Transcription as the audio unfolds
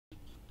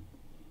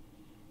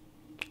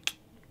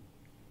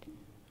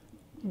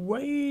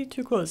way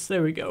too close.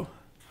 There we go.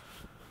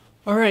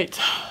 All right,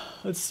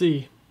 let's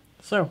see.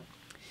 So,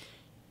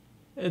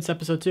 it's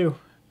episode 2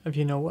 of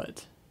You Know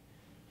What?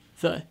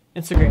 The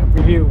Instagram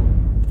review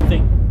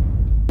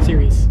thing,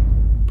 series,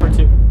 part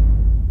 2.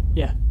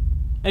 Yeah.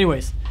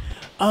 Anyways,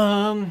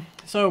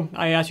 so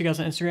I asked you guys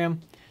on Instagram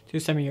to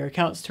send me your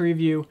accounts to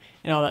review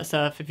and all that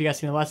stuff. If you guys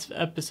seen the last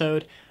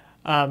episode,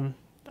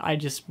 I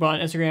just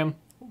went on Instagram,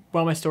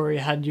 wrote my story,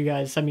 had you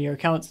guys send me your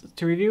accounts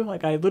to review,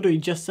 like I literally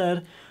just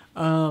said.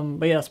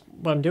 But yeah, that's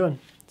what I'm doing.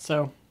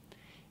 So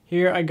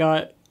here I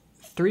got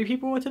 3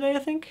 people today, I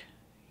think.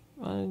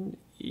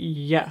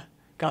 Yeah,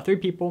 got 3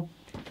 people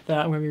that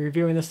I'm going to be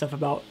reviewing this stuff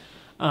about.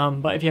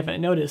 But if you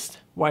haven't noticed,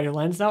 wider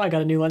lens now. I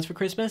got a new lens for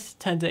Christmas,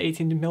 10 to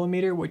 18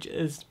 millimeter, which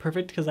is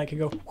perfect because I could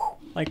go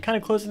like kind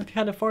of close and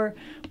kind of far,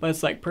 but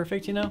it's like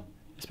perfect, you know,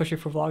 especially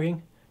for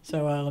vlogging.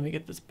 So let me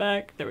get this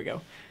back. There we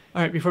go.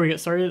 All right, before we get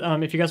started,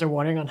 if you guys are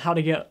wondering on how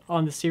to get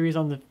on the series,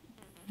 on the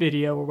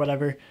video or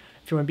whatever,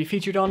 if you want to be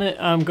featured on it,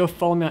 go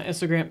follow me on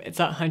Instagram.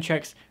 It's at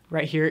Huntrex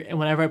right here. And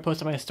whenever I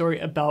post on my story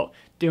about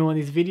doing one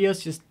of these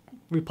videos, just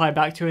reply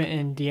back to it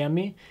and DM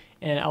me,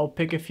 and I'll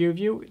pick a few of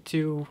you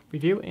to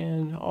review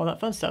and all that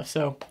fun stuff.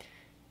 So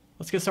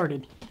let's get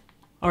started.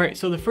 All right,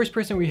 so the first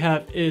person we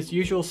have is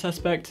Usual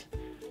Suspect.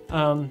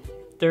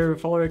 Their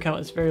follower count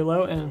is very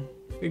low, and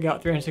we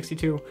got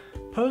 362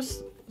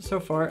 posts so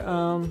far.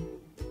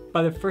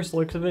 By the first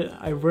looks of it,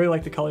 I really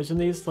like the colors in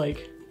these.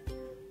 Like,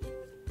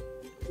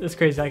 it's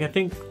crazy. Like, I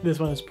think this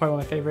one is probably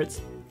one of my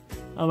favorites.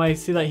 I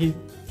see that he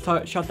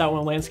shot that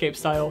one landscape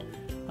style.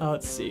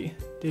 Let's see.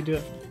 Did he do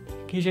it?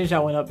 He changed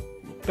that one up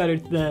better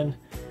than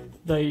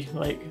the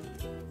like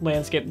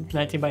landscape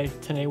 19 by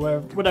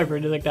 10A, whatever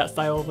it is, like that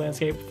style of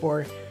landscape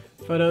for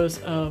photos.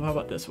 How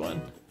about this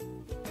one?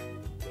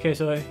 Okay,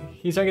 so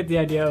he's starting to get the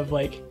idea of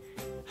like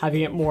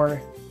having it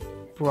more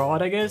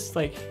broad, I guess.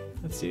 Like,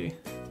 let's see.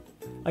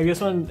 Like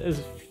this one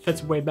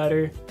fits way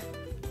better.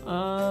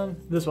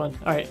 This one.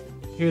 All right,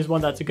 here's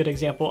one that's a good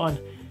example on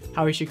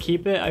how he should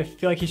keep it. I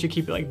feel like he should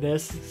keep it like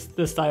this.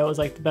 This style is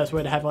like the best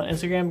way to have it on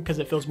Instagram because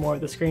it fills more of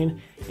the screen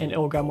and it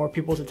will grab more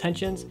people's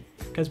attentions.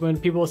 Because when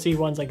people see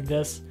ones like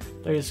this,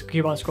 they just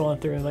keep on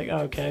scrolling through and like, oh,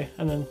 okay,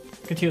 and then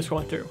continue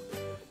scrolling through.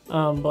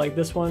 But like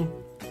this one,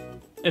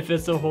 it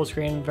fits the whole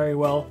screen very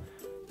well,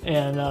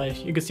 and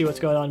you can see what's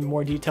going on,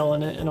 more detail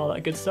in it and all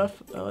that good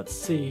stuff. Let's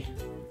see.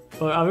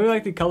 But I really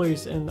like the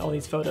colors in all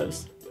these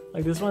photos.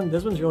 Like this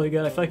one's really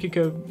good. I feel like you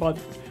could brought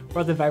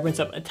the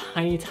vibrance up a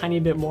tiny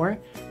bit more,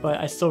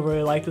 but I still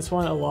really like this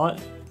one a lot.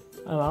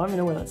 I don't even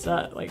know where that's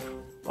at. Like,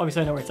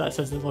 obviously I know where it's at. It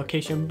says the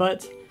location,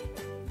 but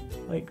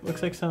like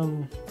looks like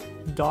some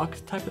dock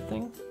type of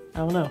thing. I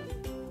don't know.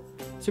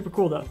 Super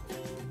cool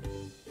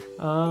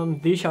though.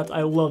 These shots,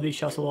 I love these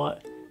shots a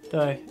lot.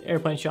 The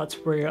airplane shots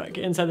where you're like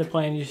inside the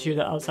plane, you shoot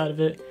the outside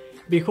of it.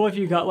 It'd be cool if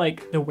you got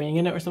like the wing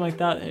in it or something like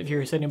that. If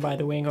you're sitting by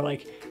the wing or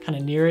like kind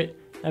of near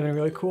it, that'd be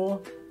really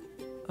cool.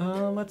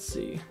 Let's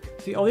see.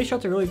 See, all these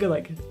shots are really good.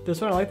 Like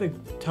this one, I like the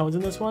tones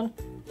in this one.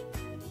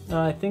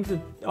 I think the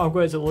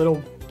Ogwood is a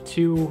little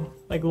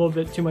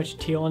bit too much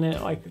teal in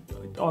it, like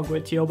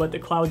Ogwood teal, but the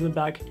clouds in the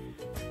back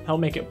help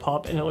make it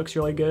pop and it looks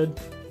really good.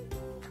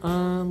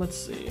 Let's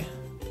see.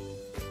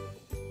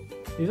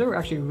 These are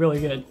actually really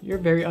good. You're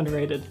very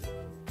underrated.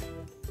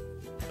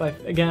 But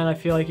again, I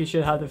feel like you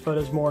should have the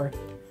photos more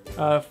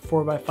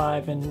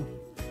 4x5 and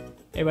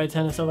 8x10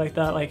 and stuff like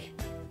that. Like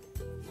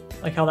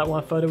how that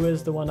one photo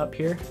is, the one up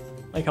here,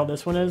 like how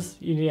this one is.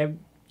 You need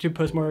to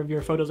post more of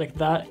your photos like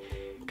that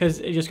because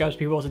it just grabs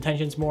people's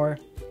attentions more.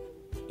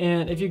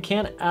 And if you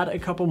can, add a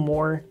couple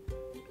more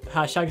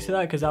hashtags to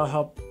that because that'll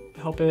help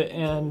it,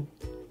 and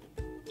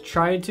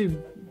try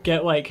to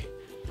get like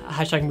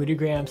hashtag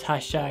moodigrams,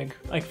 hashtag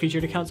like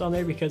featured accounts on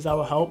there because that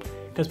will help,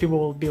 because people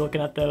will be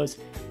looking at those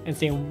and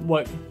seeing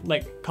what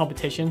like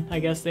competition I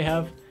guess they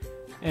have.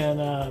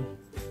 And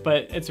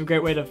but it's a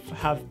great way to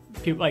have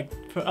people,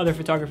 like for other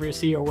photographers,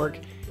 see your work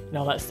and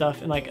all that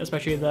stuff, and like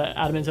especially the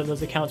admins of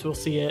those accounts will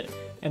see it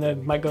and they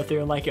might go through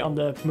and like it on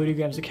the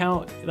Moodigrams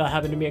account. That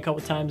happened to me a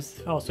couple times.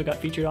 I also got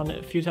featured on it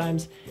a few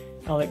times,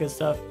 all that good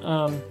stuff.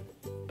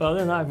 But other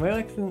than that, I'm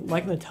really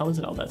liking the tones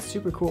and all that.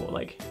 Super cool.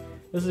 Like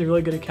this is a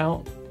really good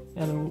account,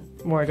 and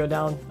the more I go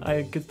down,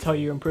 I could tell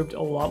you improved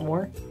a lot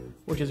more,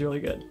 which is really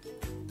good.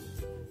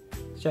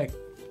 Let's check.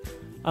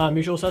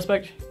 Usual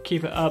Suspect,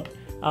 keep it up.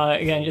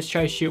 Again, just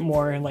try to shoot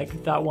more in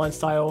like that one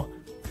style,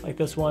 like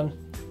this one.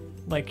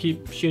 Like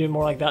keep shooting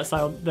more like that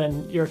style,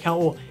 then your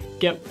account will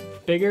get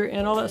bigger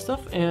and all that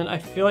stuff. And I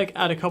feel like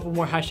add a couple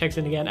more hashtags,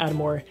 and again, add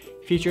more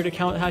featured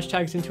account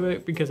hashtags into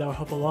it because that will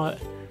help a lot.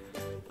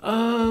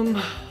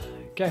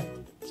 Okay,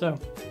 so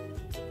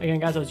again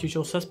guys, that was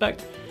Usual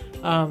Suspect.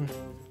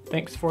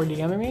 Thanks for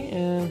DMing me,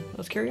 and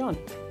let's carry on.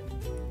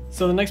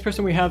 So the next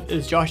person we have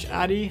is Josh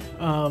Addy.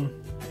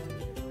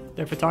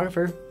 They're a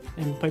photographer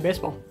and play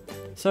baseball.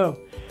 So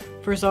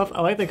first off,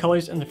 I like the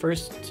colors in the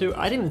first 2.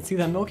 I didn't even see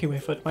that Milky Way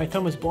foot. My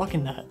thumb was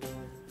blocking that.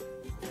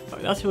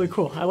 That's really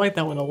cool. I like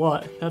that one a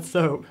lot. That's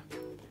dope.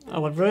 I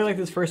would really like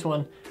this first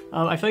one.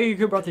 I feel like you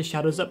could have brought the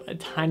shadows up a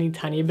tiny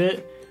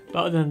bit,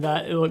 but other than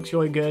that, it looks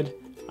really good.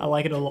 I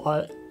like it a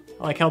lot.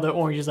 I like how the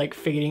orange is like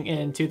fading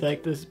into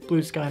like this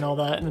blue sky and all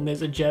that, and then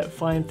there's a jet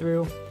flying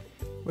through,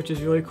 which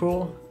is really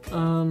cool.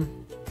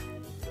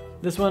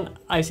 This one,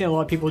 I've seen a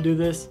lot of people do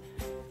this,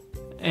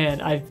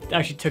 and I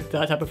actually took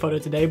that type of photo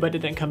today, but it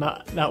didn't come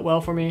out that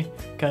well for me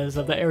because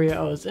of the area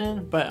I was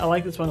in. But I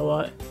like this one a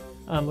lot.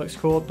 Looks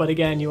cool. But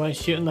again, you want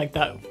to shoot in like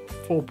that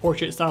full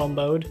portrait style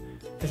mode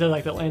instead of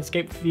like the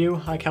landscape view,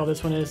 like how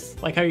this one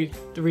is, like how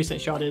the recent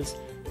shot is.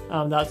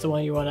 That's the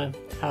one you want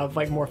to have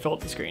like more fill up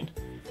the screen.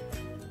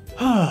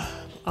 I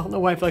don't know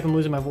why I feel like I'm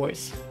losing my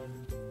voice.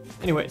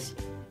 Anyways,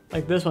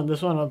 like this one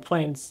on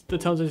planes, the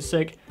tones are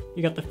sick.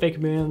 You got the fake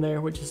moon in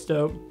there, which is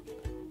dope.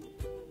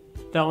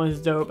 That one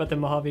is dope at the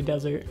Mojave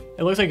Desert.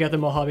 It looks like you got the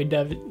Mojave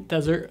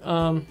Desert,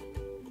 or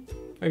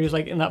just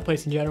like in that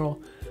place in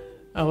general.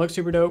 It looks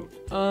super dope.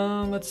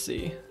 Let's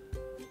see.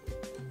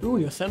 Ooh,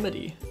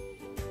 Yosemite.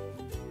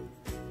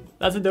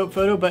 That's a dope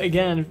photo, but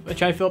again, I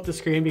try to fill up the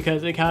screen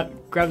because it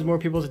grabs more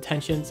people's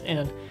attentions,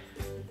 and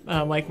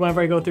like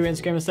whenever I go through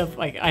Instagram and stuff,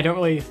 like I don't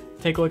really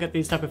take a look at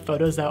these type of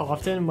photos that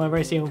often. Whenever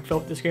I see them fill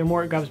up the screen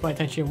more, it grabs my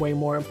attention way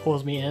more and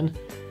pulls me in.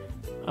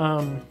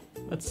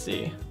 Let's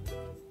see.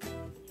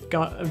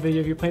 Got a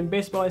video of you playing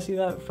baseball. I see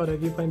that photo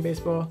of you playing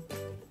baseball.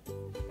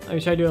 I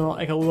try doing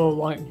like a little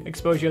long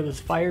exposure of this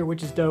fire,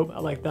 which is dope. I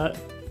like that.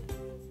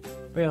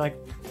 But yeah, like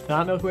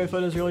that Milky Way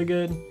photo is really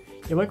good.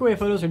 Yeah, Milky Way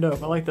photos are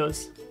dope. I like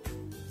those.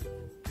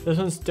 This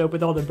one's dope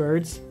with all the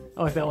birds.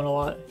 I like that one a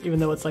lot, even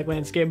though it's like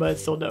landscape, but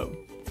it's still dope.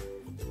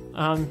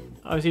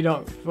 Obviously you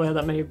don't really have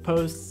that many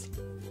posts.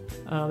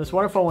 This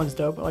waterfall one's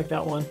dope. I like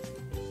that one.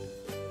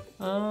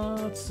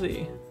 Let's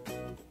see.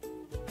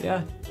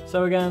 Yeah,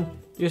 so again,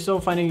 you're still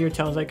finding your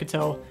tones, I could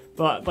tell,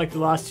 but like the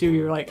last two,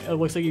 you're like, it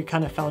looks like you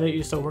kind of found it,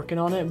 you're still working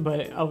on it,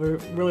 but I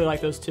really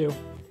like those two.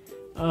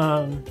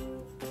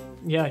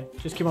 Yeah,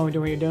 just keep on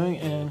doing what you're doing,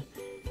 and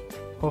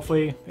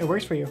hopefully it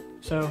works for you.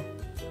 So,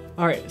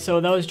 alright,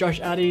 so that was Josh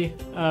Addy.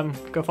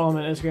 Go follow him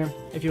on Instagram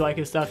if you like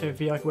his stuff,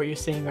 if you like what you're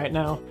seeing right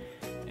now.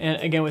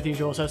 And again, with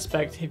Usual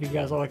Suspect, if you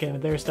guys are looking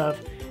at their stuff,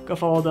 go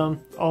follow them.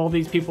 All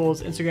these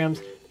people's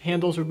Instagrams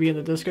handles will be in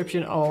the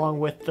description, along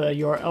with the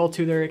URL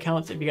to their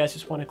accounts if you guys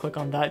just want to click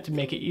on that to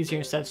make it easier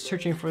instead of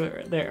searching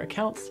for their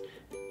accounts.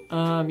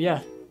 Yeah,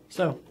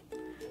 so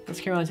let's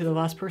carry on to the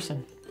last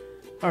person.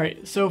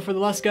 Alright, so for the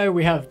last guy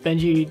we have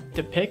Benji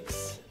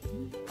Depicts.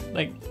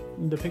 Like,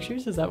 the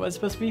pictures? Is that what it's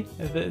supposed to be?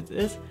 If it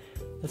is,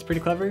 that's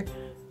pretty clever.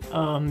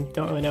 Don't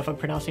really know if I'm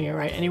pronouncing it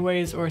right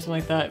anyways or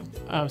something like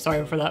that.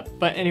 Sorry for that.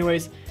 But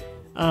anyways,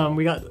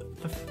 we got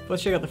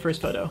let's check out the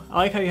first photo. I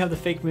like how you have the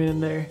fake moon in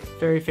there,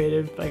 very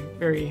faded, like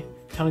very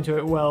toned to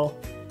it well,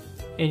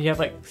 and you have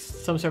like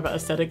some sort of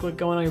aesthetic look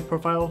going on your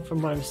profile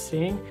from what I'm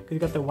seeing, because you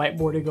got the white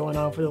border going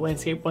on for the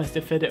landscape ones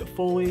to fit it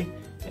fully.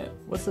 Yeah,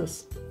 what's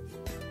this?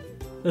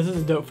 This is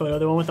a dope photo,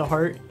 the one with the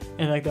heart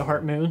and like the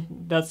heart moon.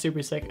 That's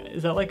super sick.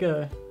 Is that like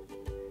a...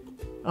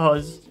 Oh,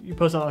 you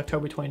posted on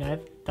October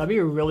 29th? That'd be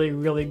a really,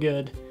 really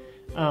good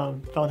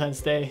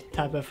Valentine's Day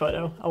type of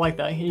photo. I like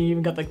that. You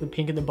even got like the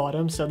pink in the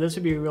bottom, so this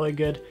would be a really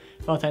good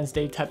Valentine's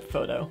Day type of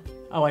photo.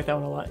 I like that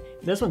one a lot.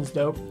 This one's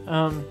dope.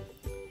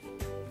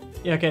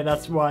 Yeah, okay,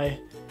 that's why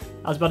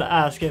I was about to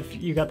ask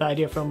if you got the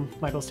idea from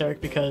Michael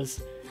Sterick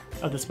because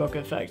of the smoke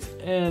effect,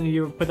 and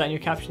you put that in your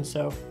caption,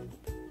 so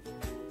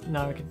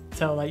now I can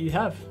tell that you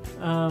have,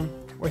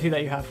 or see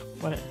that you have.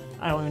 What?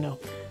 I don't even know.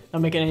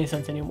 Not making any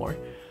sense anymore.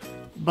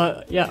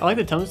 But yeah, I like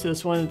the tones to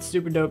this one. It's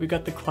super dope. You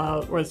got the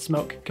cloud or the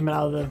smoke coming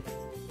out of the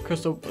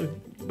crystal.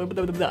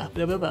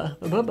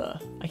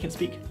 I can't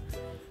speak.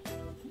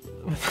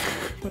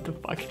 What the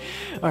fuck?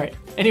 Alright,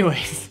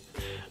 anyways.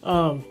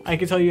 I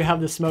can tell you have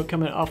the smoke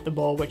coming off the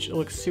bowl, which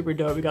looks super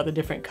dope. We got the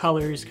different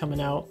colors coming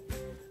out.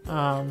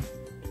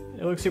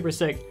 It looks super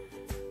sick.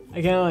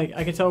 Again, like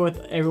I can tell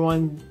with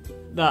everyone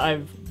that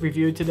I've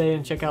reviewed today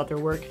and check out their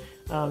work,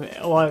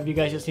 a lot of you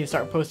guys just need to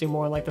start posting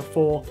more in like the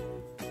full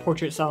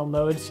portrait style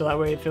mode, so that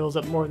way it fills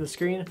up more of the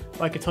screen.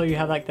 But I could tell you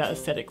have like that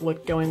aesthetic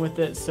look going with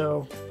it,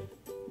 so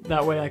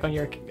that way like on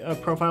your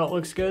profile it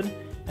looks good.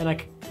 And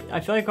I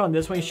feel like on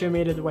this one you should have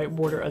made it the white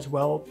border as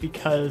well,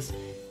 because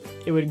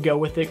it would go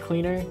with it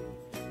cleaner.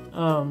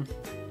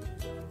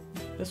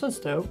 This one's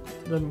dope.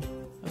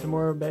 The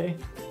Morro Bay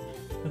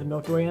with the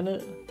Milky Way in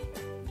it.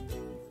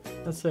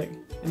 That's sick.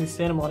 And these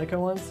Santa Monica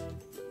ones.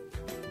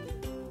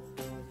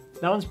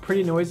 That one's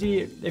pretty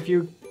noisy. If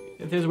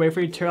there's a way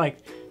for you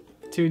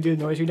to do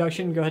noise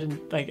reduction, go ahead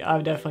and I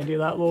would definitely do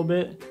that a little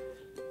bit,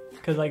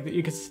 because like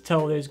you can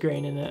tell there's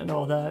grain in it and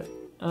all that.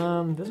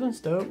 This one's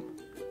dope.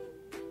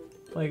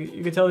 Like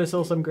you can tell there's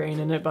still some grain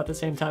in it, but at the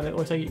same time it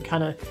looks like you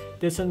kind of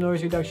did some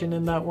noise reduction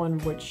in that one,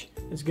 which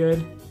is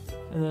good.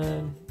 And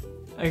then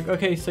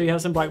okay, so you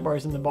have some black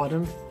bars in the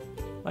bottom,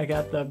 like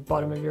at the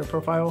bottom of your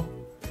profile.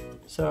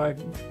 So I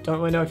don't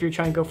really know if you're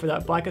trying to go for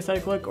that black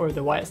aesthetic look or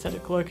the white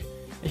aesthetic look.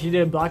 If you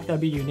did black,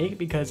 that'd be unique,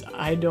 because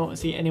I don't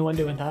see anyone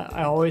doing that.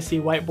 I always see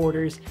white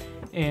borders,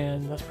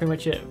 and that's pretty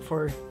much it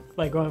for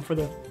like going for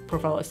the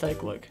profile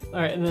aesthetic look.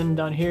 Alright, and then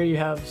down here you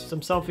have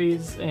some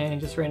selfies and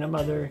just random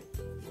other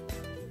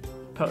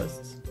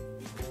posts.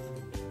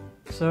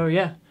 So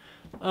yeah,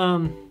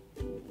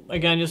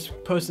 Again,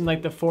 just posting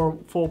like the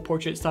full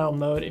portrait style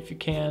mode if you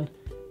can.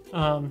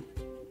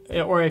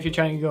 Or if you're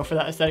trying to go for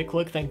that aesthetic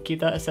look, then keep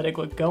that aesthetic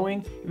look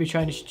going. If you're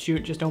trying to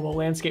shoot just normal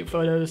landscape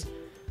photos,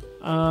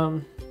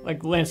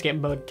 like landscape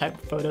mode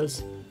type of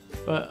photos.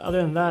 But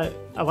other than that,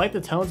 I like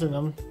the tones in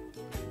them,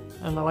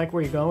 and I like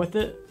where you're going with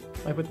it,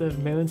 like with the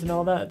moons and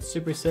all that. It's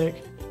super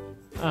sick.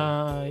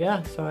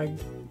 Yeah, so I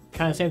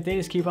kind of same thing,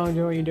 just keep on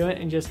doing what you're doing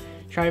and just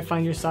try to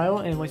find your style,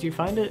 and once you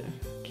find it,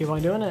 keep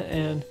on doing it,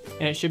 and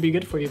it should be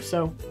good for you.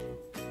 So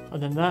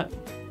other than that,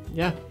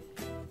 yeah,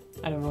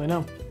 I don't really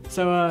know.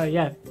 So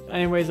yeah,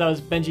 anyways, that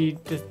was Benji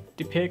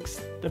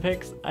depicts,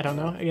 I don't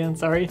know, again,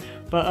 sorry.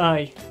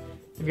 But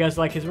if you guys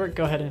like his work,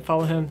 go ahead and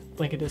follow him,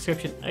 link in the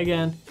description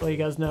again, to let you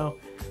guys know.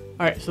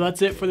 Alright, so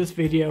that's it for this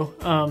video.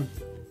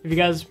 If you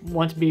guys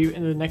want to be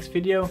in the next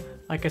video,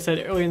 like I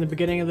said earlier in the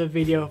beginning of the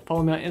video,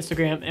 follow me on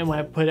Instagram, and when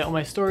I put it on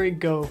my story,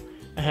 go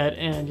ahead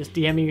and just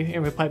DM me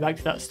and reply back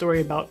to that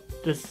story about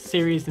this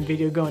series and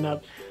video going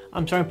up.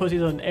 I'm trying to post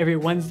these on every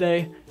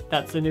Wednesday.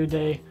 That's the new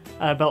day.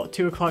 About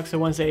 2 o'clock, so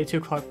Wednesday, 2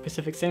 o'clock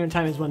Pacific Standard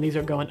Time is when these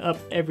are going up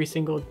every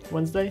single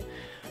Wednesday.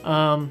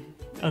 Other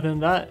than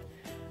that,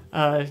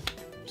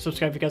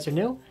 subscribe if you guys are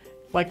new,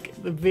 like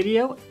the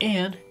video,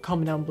 and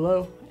comment down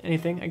below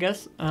anything, I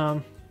guess.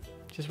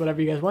 Just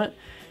whatever you guys want.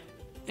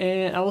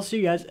 And I will see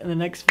you guys in the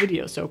next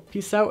video. So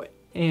peace out,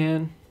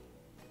 and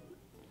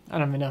I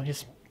don't even know,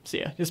 just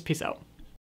see ya. Just peace out.